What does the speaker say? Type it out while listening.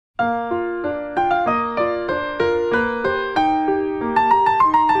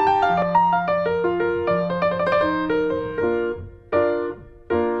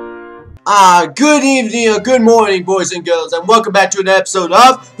Good evening or good morning, boys and girls, and welcome back to an episode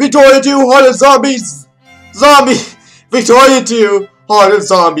of Victoria 2 Heart of Zombies! Victoria 2 Heart of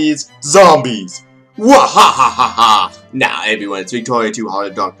Zombies! Wahahaha! Nah, everyone, it's Victoria 2 Heart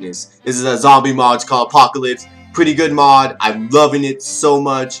of Darkness. This is a zombie mod called Apocalypse. Pretty good mod. I'm loving it so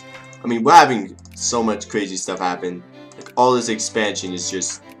much. I mean, we're having so much crazy stuff happen. Like, all this expansion is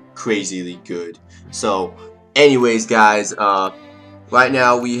just crazily good. So, anyways, guys, right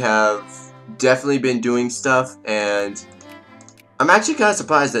now we have definitely been doing stuff, and I'm actually kind of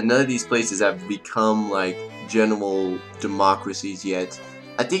surprised that none of these places have become like general democracies yet.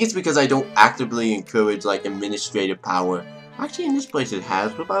 I think it's because I don't actively encourage like administrative power. Actually, in this place it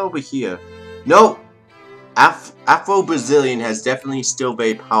has. What about over here? No! Afro-Brazilian has definitely still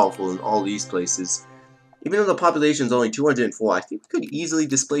very powerful in all these places. Even though the population is only 204, I think we could easily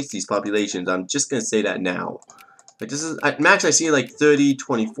displace these populations. I'm just gonna say that now. Like, this is at max I see like 30,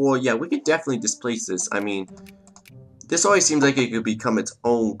 24. Yeah, we could definitely displace this. I mean, this always seems like it could become its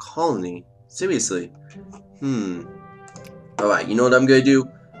own colony. Seriously. Alright, you know what I'm gonna do?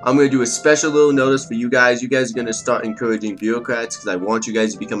 I'm gonna do a special little notice for you guys. You guys are gonna start encouraging bureaucrats because I want you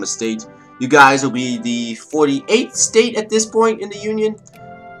guys to become a state. You guys will be the 48th state at this point in the Union.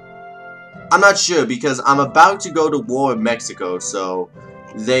 I'm not sure because I'm about to go to war with Mexico, so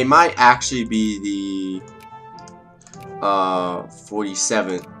they might actually be the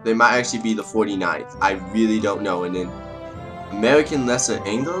 47th. They might actually be the 49th. I really don't know. And then American Lesser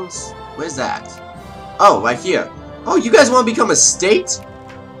Anglos? Where's that? Oh, right here. Oh, you guys want to become a state?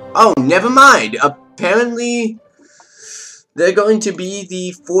 Oh, never mind. Apparently, they're going to be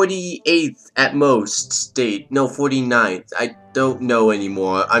the 48th at most state. No, 49th. I don't know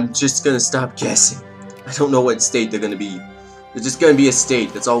anymore. I'm just gonna stop guessing. I don't know what state they're gonna be. They're just gonna be a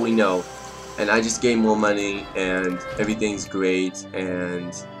state. That's all we know. And I just gain more money, and everything's great,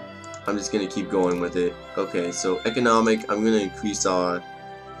 and I'm just gonna keep going with it. Okay, so economic. I'm gonna increase our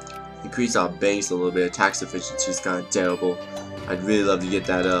banks a little bit. Tax efficiency is kind of terrible. I'd really love to get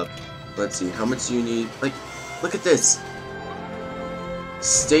that up. Let's see. How much do you need? Like, look at this.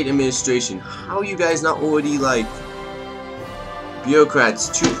 State administration. How are you guys not already like bureaucrats?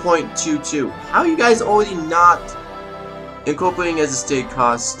 2.22. How are you guys already not incorporating as a state?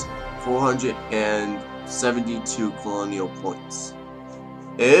 Cost 472 colonial points.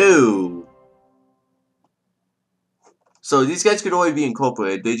 Ew. So these guys could already be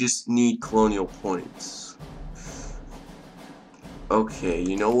incorporated. They just need colonial points. Okay,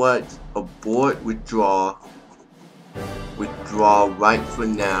 you know what? Abort, withdraw. Withdraw right for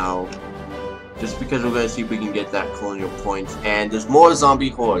now, just because we're gonna see if we can get that colonial points. And there's more zombie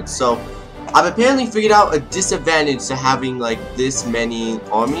hordes, so I've apparently figured out a disadvantage to having like this many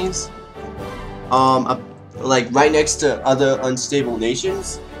armies like right next to other unstable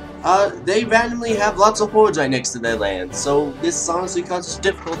nations. They randomly have lots of hordes right next to their land, so this honestly causes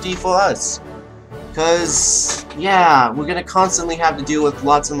difficulty for us, because yeah, we're gonna constantly have to deal with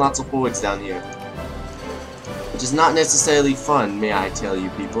lots and lots of hordes down here, which is not necessarily fun, may I tell you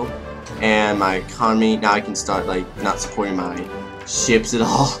people. And my economy, now I can start like not supporting my ships at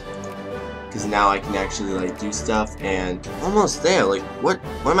all, because now I can actually like do stuff. And almost there. Like, what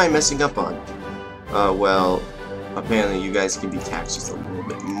am I messing up on? Well, apparently you guys can be taxed just a little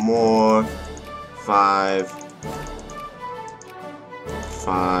bit more. 5,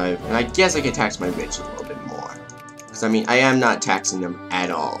 and I guess I can tax my rich a little bit more, because I mean I am not taxing them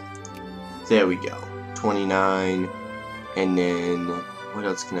at all. There we go. 29, and then what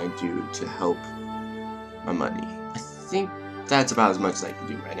else can I do to help my money? I think that's about as much as I can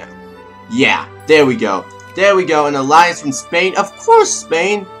do right now. Yeah, there we go. There we go. An alliance from Spain. Of course,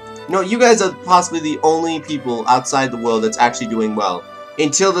 Spain. No, you guys are possibly the only people outside the world that's actually doing well,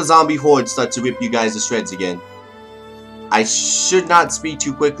 until the zombie horde starts to rip you guys to shreds again. I should not speak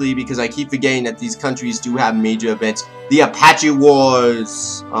too quickly because I keep forgetting that these countries do have major events. The Apache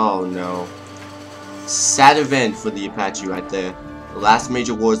Wars. Oh no. Sad event for the Apache right there. The last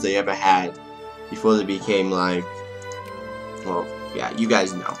major wars they ever had before they became like, well, yeah, you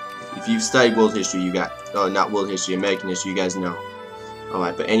guys know. If you've studied world history, you got, oh, not world history, American history, you guys know.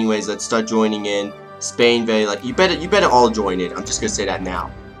 Alright, but anyways, let's start joining in. Spain, very like, you better all join in. I'm just gonna say that now.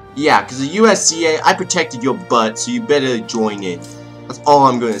 Yeah, because the USCA, I protected your butt, so you better join in. That's all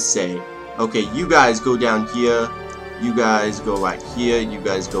I'm gonna say. Okay, you guys go down here. You guys go right here. You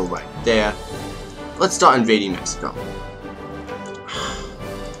guys go right there. Let's start invading Mexico.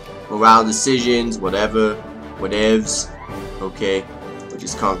 Morale decisions, whatever, whatevs. Okay, we're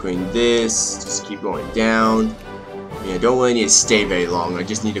just conquering this. Just keep going down. Yeah, don't really need to stay very long. I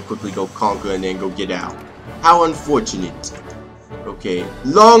just need to quickly go conquer and then go get out. How unfortunate. Okay,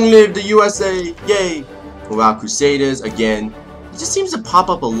 long live the USA! Yay! Hurrah, Crusaders, again. It just seems to pop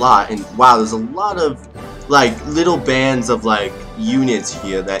up a lot, and wow, there's a lot of, like, little bands of, like, units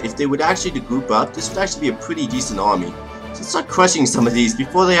here that if they would actually group up, this would actually be a pretty decent army. So let's start crushing some of these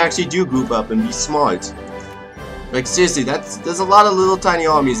before they actually do group up and be smart. Like, seriously, there's a lot of little tiny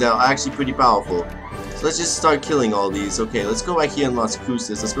armies that are actually pretty powerful. So let's just start killing all these. Okay, let's go right here in Las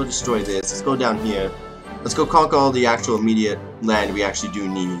Cruces. Let's go destroy this. Let's go down here. Let's go conquer all the actual immediate land we actually do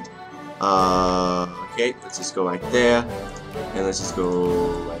need. Okay, let's just go right there. And let's just go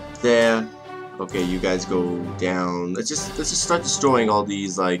right there. Okay, you guys go down. Let's just start destroying all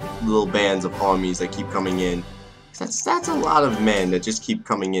these like little bands of armies that keep coming in. That's a lot of men that just keep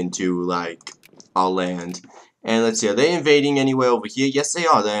coming into like our land. And let's see, are they invading anywhere over here? Yes, they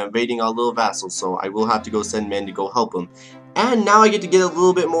are. They're invading our little vassals, so I will have to go send men to go help them. And now I get to get a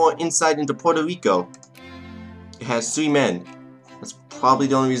little bit more insight into Puerto Rico. It has 3 men. That's probably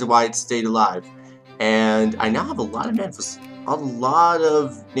the only reason why it stayed alive. And I now have a lot of men for a lot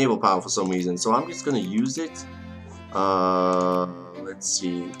of naval power for some reason, so I'm just gonna use it. Let's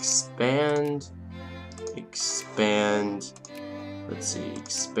see, expand. Let's see,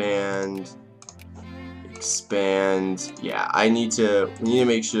 expand. Yeah, we need to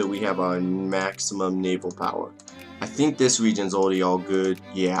make sure that we have our maximum naval power. I think this region's already all good.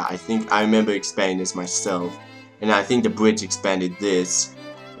 Yeah, I remember expanding this myself, and I think the Brits expanded this.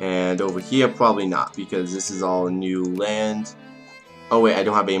 And over here, probably not, because this is all new land. Oh wait, I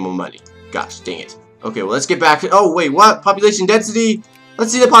don't have any more money. Gosh, dang it. Okay, well let's get back to, oh wait, what? Population density?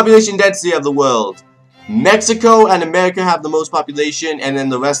 Let's see the population density of the world. Mexico and America have the most population, and then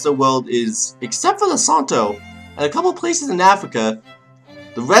the rest of the world is, except for Lesotho, and a couple places in Africa,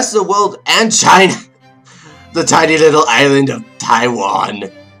 the rest of the world and China, the tiny little island of Taiwan,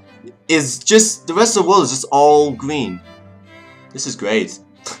 is just, the rest of the world is just all green. This is great.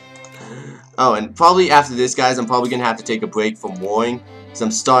 Oh, and probably after this, guys, I'm probably gonna have to take a break from warring,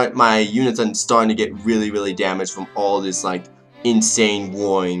 because my units are starting to get really damaged from all this like insane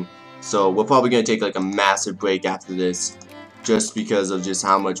warring. So we're probably gonna take like a massive break after this, just because of just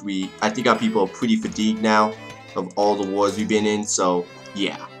how much I think our people are pretty fatigued now of all the wars we've been in. So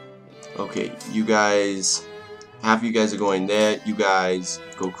yeah. Okay, you guys, half of you guys are going there. You guys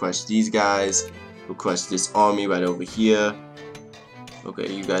go crush these guys. Go crush this army right over here.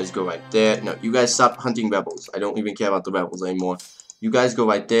 Okay, you guys go right there. No, you guys stop hunting rebels. I don't even care about the rebels anymore. You guys go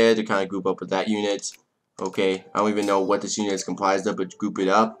right there to kind of group up with that unit. Okay, I don't even know what this unit is comprised of, but group it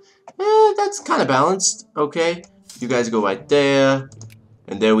up. That's kind of balanced. Okay, you guys go right there.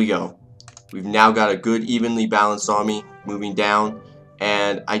 And there we go. We've now got a good, evenly balanced army moving down.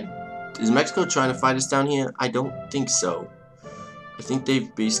 And is Mexico trying to fight us down here? I don't think so. I think they've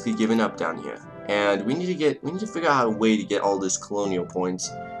basically given up down here. And we need to figure out a way to get all this colonial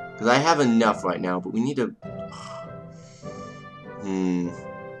points, because I have enough right now, but we need to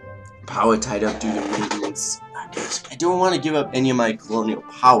power tied up due to maintenance. I don't want to give up any of my colonial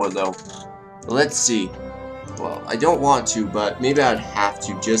power though. Let's see. Well, I don't want to, but maybe I'd have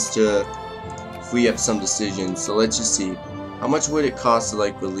to just to free up some decisions. So let's just see. How much would it cost to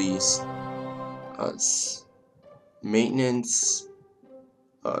like release us? Maintenance.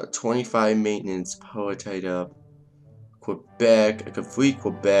 25 maintenance, power tied up. Quebec, I could free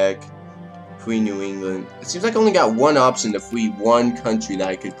Quebec, free New England. It seems like I only got one option to free one country that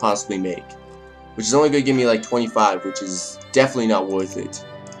I could possibly make, which is only going to give me like 25, which is definitely not worth it.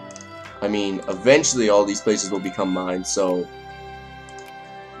 I mean, eventually all these places will become mine, so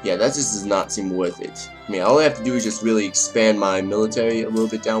yeah, that just does not seem worth it. I mean, all I have to do is just really expand my military a little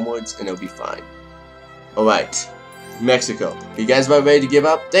bit downwards, and it'll be fine. Alright. Mexico. Are you guys about ready to give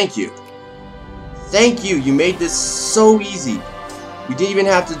up? Thank you. Thank you. You made this so easy. We didn't even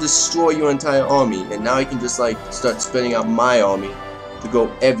have to destroy your entire army, and now I can just like start spreading out my army to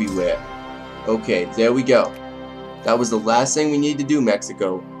go everywhere. Okay, there we go. That was the last thing we need to do,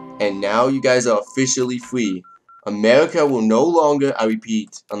 Mexico. And now you guys are officially free. America will no longer, I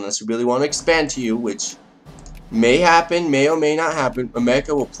repeat, unless we really want to expand to you, which may happen, may or may not happen,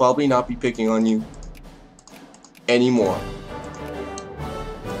 America will probably not be picking on you anymore.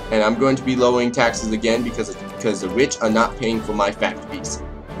 And I'm going to be lowering taxes again because the rich are not paying for my factories.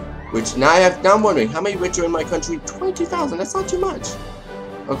 Which now I'm wondering, how many rich are in my country? 22,000, that's not too much.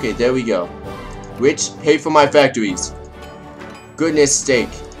 Okay, there we go. Rich, pay for my factories. Goodness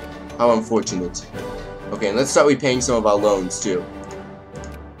sake. How unfortunate. Okay, and let's start repaying some of our loans too.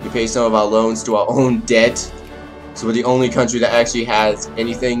 We pay some of our loans to our own debt. So we're the only country that actually has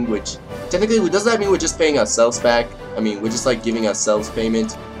anything, which technically, does that mean we're just paying ourselves back? I mean, we're just like giving ourselves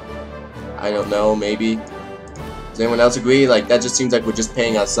payment. I don't know, maybe. Does anyone else agree? Like, that just seems like we're just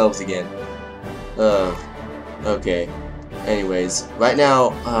paying ourselves again. Okay. Anyways, right now,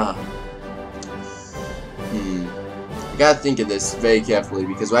 I gotta think of this very carefully,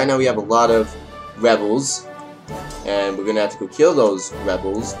 because right now we have a lot of rebels, and we're gonna have to go kill those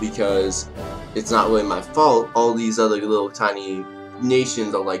rebels, because it's not really my fault. All these other little tiny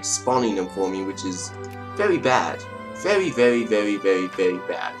nations are like spawning them for me, which is very bad. Very, very, very, very, very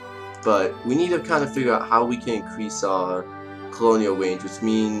bad. But we need to kind of figure out how we can increase our colonial range, which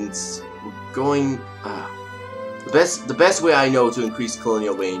means we're going... The best way I know to increase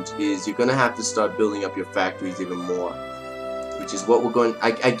colonial range is you're gonna have to start building up your factories even more, which is what we're going.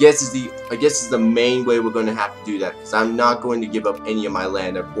 I guess is the main way we're gonna have to do that, because I'm not going to give up any of my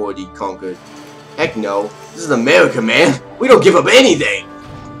land I've already conquered. Heck no, this is America, man. We don't give up anything.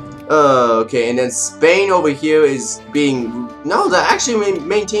 Okay, and then Spain over here is being they're actually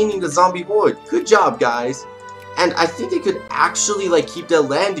maintaining the zombie horde. Good job, guys. And I think they could actually like keep their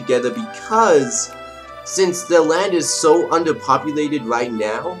land together, because since their land is so underpopulated right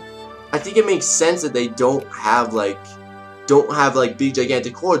now, I think it makes sense that they don't have like big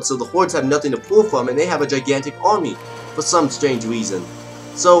gigantic hordes, so the hordes have nothing to pull from, and they have a gigantic army for some strange reason.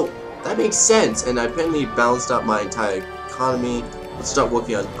 So that makes sense, and I apparently balanced out my entire economy. Let's start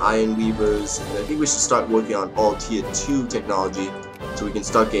working on iron weavers, and I think we should start working on all tier 2 technology so we can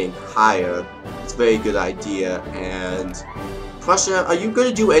start getting higher. It's a very good idea. And Prussia, are you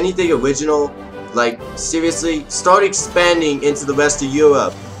gonna do anything original? Like, seriously, start expanding into the rest of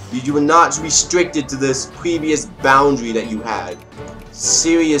Europe. You were not restricted to this previous boundary that you had.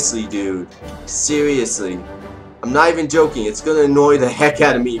 Seriously, dude. Seriously. I'm not even joking. It's gonna annoy the heck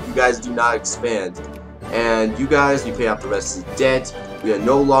out of me if you guys do not expand. And you guys, we pay off the rest of the debt. We are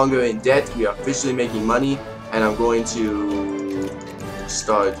no longer in debt. We are officially making money. And I'm going to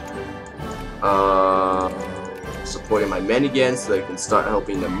start supporting my men again so that I can start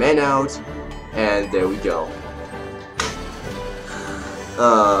helping the men out. And there we go.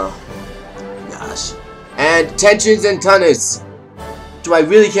 Gosh. And tensions in Tunis. Do I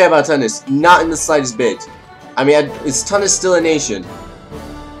really care about Tunis? Not in the slightest bit. I mean, is Tunis still a nation?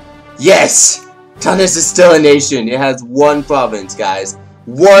 Yes! Tunis is still a nation. It has one province, guys.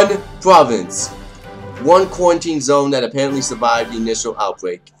 One province. One quarantine zone that apparently survived the initial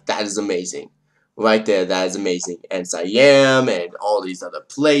outbreak. That is amazing. Right there, that is amazing. And Siam and all these other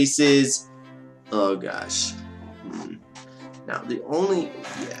places. Oh gosh. Now the only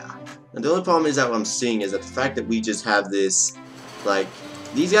problem is that what I'm seeing is that the fact that we just have this, like,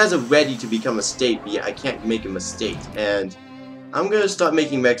 these guys are ready to become a state, but yet I can't make them a state. And I'm gonna start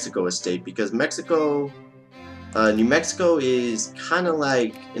making Mexico a state, because Mexico, New Mexico is kind of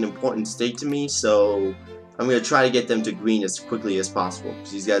like an important state to me. So I'm gonna try to get them to green as quickly as possible,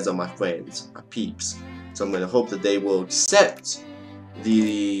 because these guys are my friends, my peeps. So I'm gonna hope that they will accept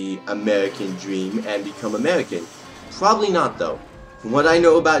the American dream and become American. Probably not, though. From what I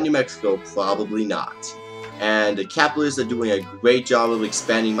know about New Mexico, probably not. And the capitalists are doing a great job of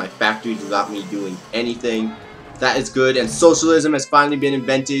expanding my factories without me doing anything. That is good. And socialism has finally been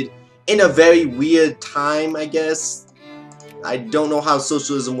invented in a very weird time, I guess. I don't know how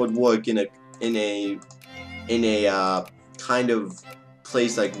socialism would work in a kind of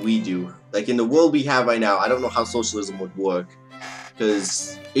place like we do. Like in the world we have right now, I don't know how socialism would work.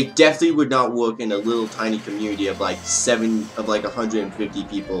 Because it definitely would not work in a little tiny community of like 150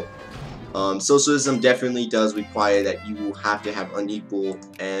 people. Socialism definitely does require that you will have to have unequal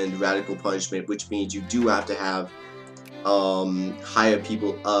and radical punishment, which means you do have to have hire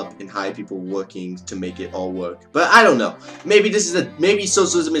people up and hire people working to make it all work. But I don't know. Maybe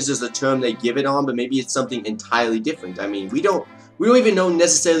socialism is just a term they give it on, but maybe it's something entirely different. I mean, we don't even know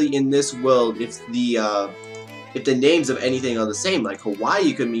necessarily in this world if the names of anything are the same. Like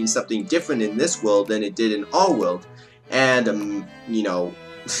Hawaii could mean something different in this world than it did in our world. And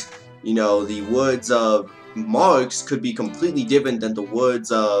you know, the words of Marx could be completely different than the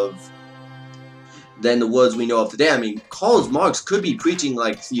words we know of today. I mean, Karl Marx could be preaching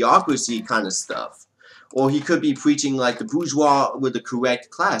like theocracy kind of stuff, or he could be preaching like the bourgeois with the correct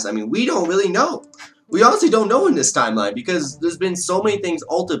class. I mean, we don't really know. We honestly don't know in this timeline, because there's been so many things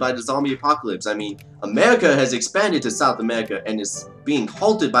altered by the zombie apocalypse. I mean, America has expanded to South America and is being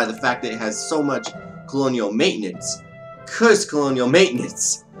halted by the fact that it has so much colonial maintenance. Cursed colonial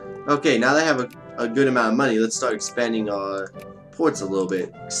maintenance. Okay, now that I have a good amount of money, let's start expanding our ports a little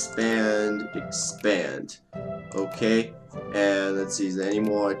bit. Expand. Okay, and let's see, is there any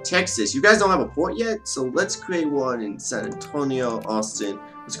more? Texas. You guys don't have a port yet, so let's create one in San Antonio, Austin.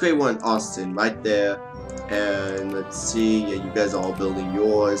 Let's create one in Austin, right there. And let's see, yeah, you guys are all building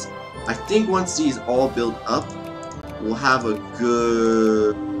yours. I think once these all build up, we'll have a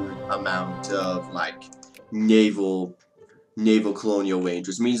good amount of like naval colonial range,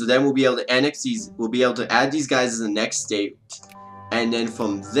 which means then we'll be able to annex these, we'll be able to add these guys as the next state, and then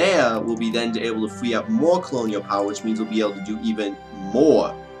from there we'll be then able to free up more colonial power, which means we'll be able to do even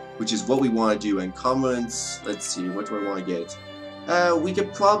more, which is what we want to do. And commons, let's see, what do I want to get? We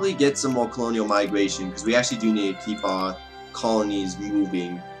could probably get some more colonial migration, because we actually do need to keep our colonies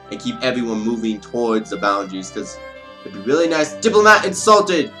moving and keep everyone moving towards the boundaries, because it'd be really nice. Diplomat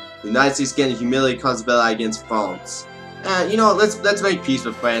insulted! The United States getting humiliated causes belly against France. You know, let's make peace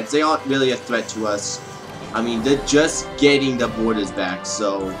with France. They aren't really a threat to us. I mean, they're just getting the borders back,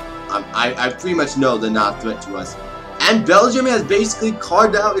 so I pretty much know they're not a threat to us. And Belgium has basically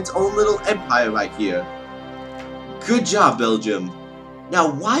carved out its own little empire right here. Good job, Belgium.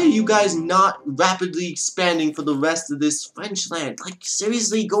 Now, why are you guys not rapidly expanding for the rest of this French land? Like,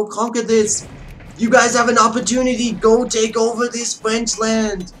 seriously, go conquer this. You guys have an opportunity. Go take over this French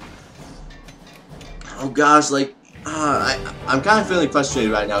land. Oh gosh, like, I'm kind of feeling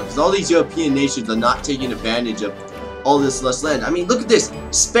frustrated right now because all these European nations are not taking advantage of all this lush land. I mean, look at this.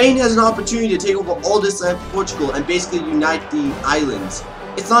 Spain has an opportunity to take over all this land for Portugal and basically unite the islands.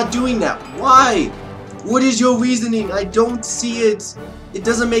 It's not doing that. Why? What is your reasoning? I don't see it. It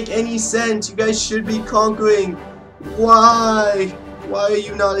doesn't make any sense. You guys should be conquering. Why? Why are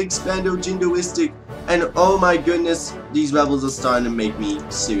you not expando-jingoistic? And oh my goodness, these rebels are starting to make me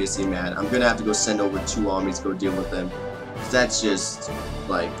seriously mad. I'm gonna have to go send over 2 armies to go deal with them. That's just,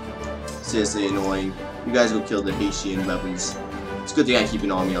 like, seriously annoying. You guys go kill the Haitian rebels. It's good thing I keep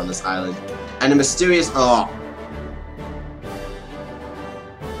an army on this island. And a mysterious, oh.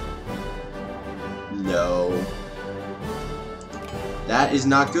 No. That is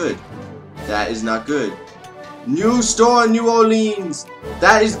not good. That is not good. New store in New Orleans.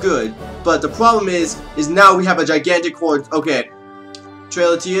 That is good. But the problem is now we have a gigantic horde. Okay.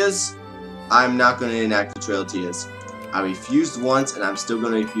 Trail of Tears. I'm not going to enact the Trail of Tears. I refused once, and I'm still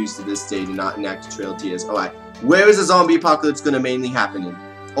going to refuse to this day to not enact the Trail of Tears. Alright. Where is the zombie apocalypse going to mainly happen in?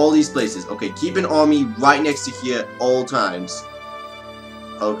 All these places. Okay, keep an army right next to here at all times.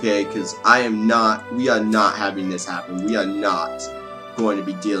 Okay, because we are not having this happen. We are not going to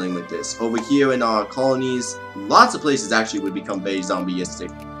be dealing with this. Over here in our colonies, lots of places actually would become very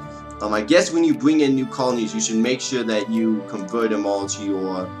zombieistic. I guess when you bring in new colonies, you should make sure that you convert them all to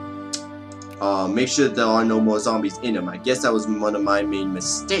your, make sure that there are no more zombies in them. I guess that was one of my main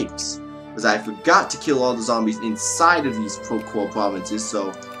mistakes, because I forgot to kill all the zombies inside of these core provinces,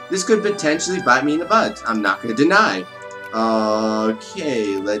 so this could potentially bite me in the butt. I'm not going to deny.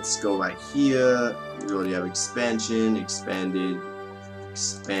 Okay, let's go right here. We already have expansion, expanded,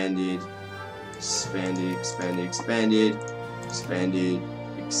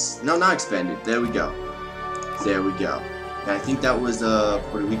 no, not expanded. There we go. There we go. And I think that was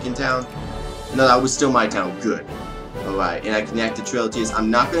Puerto Rican town. No, that was still my town. Good. Alright, and I can enact the Trail of Tears. I'm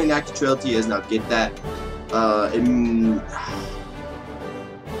not going to enact the Trail of Tears. Now get that.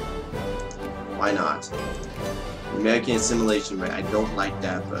 Why not? American assimilation rate. I don't like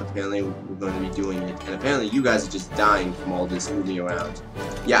that, but apparently we're going to be doing it. And apparently you guys are just dying from all this moving around.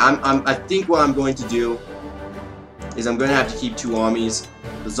 Yeah, I think what I'm going to do is I'm going to have to keep 2 armies.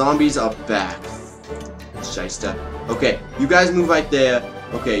 The zombies are back. Shyster. Okay, you guys move right there.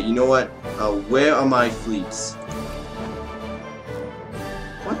 Okay, you know what? Where are my fleets?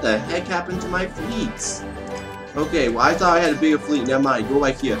 What the heck happened to my fleets? Okay, well I thought I had a bigger fleet. Never mind. Go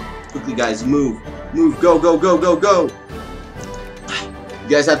right here. Quickly, guys, move. Move. Go, go, go, go, go. You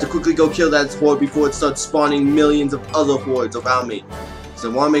guys have to quickly go kill that horde before it starts spawning millions of other hordes around me. So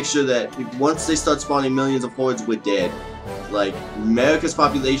I want to make sure that once they start spawning millions of hordes, we're dead. Like, America's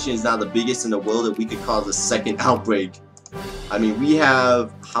population is now the biggest in the world, and we could cause a second outbreak. I mean, we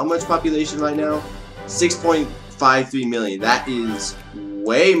have how much population right now? 6.53 million. That is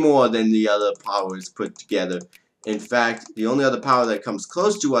way more than the other powers put together. In fact, the only other power that comes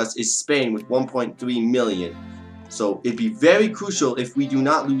close to us is Spain with 1.3 million. So it'd be very crucial if we do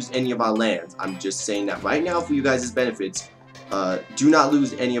not lose any of our lands. I'm just saying that right now for you guys' benefits. Do not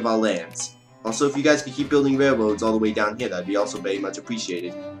lose any of our lands. Also, if you guys could keep building railroads all the way down here, that'd be also very much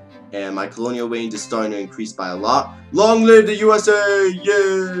appreciated. And my colonial range is starting to increase by a lot. Long live the USA!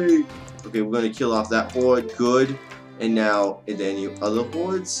 Yay! Okay, we're going to kill off that horde. Good. And now, are there any other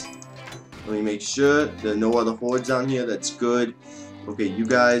hordes? Let me make sure there are no other hordes down here. That's good. Okay, you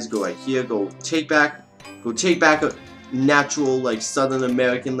guys go right here. Go take back a natural, like, Southern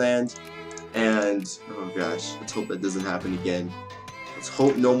American land. And, oh gosh, let's hope that doesn't happen again. Let's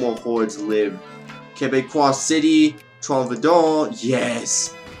hope no more hordes live. Quebecois City, Tronvadon,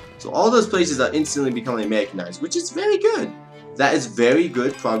 yes! So all those places are instantly becoming Americanized, which is very good. That is very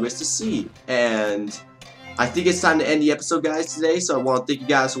good progress to see. And I think it's time to end the episode, guys, today. So I want to thank you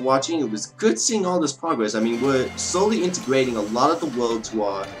guys for watching. It was good seeing all this progress. I mean, we're slowly integrating a lot of the world to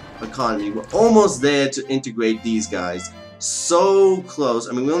our economy. We're almost there to integrate these guys. So close.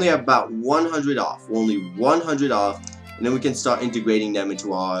 I mean, we only have about 100 off. We're only 100 off. And then we can start integrating them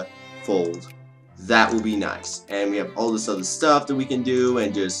into our fold. That will be nice. And we have all this other stuff that we can do.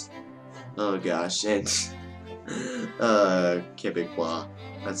 And just... oh, gosh. And... Quebecois.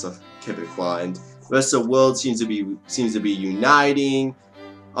 That's a Quebecois. And... the rest of the world seems to be uniting.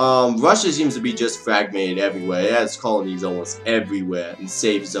 Russia seems to be just fragmented everywhere. It has colonies almost everywhere and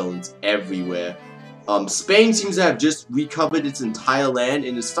safe zones everywhere. Spain seems to have just recovered its entire land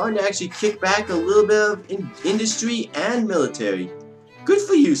and is starting to actually kick back a little bit of industry and military. Good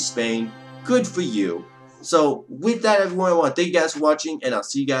for you, Spain. Good for you. So with that, everyone, I want to thank you guys for watching, and I'll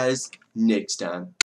see you guys next time.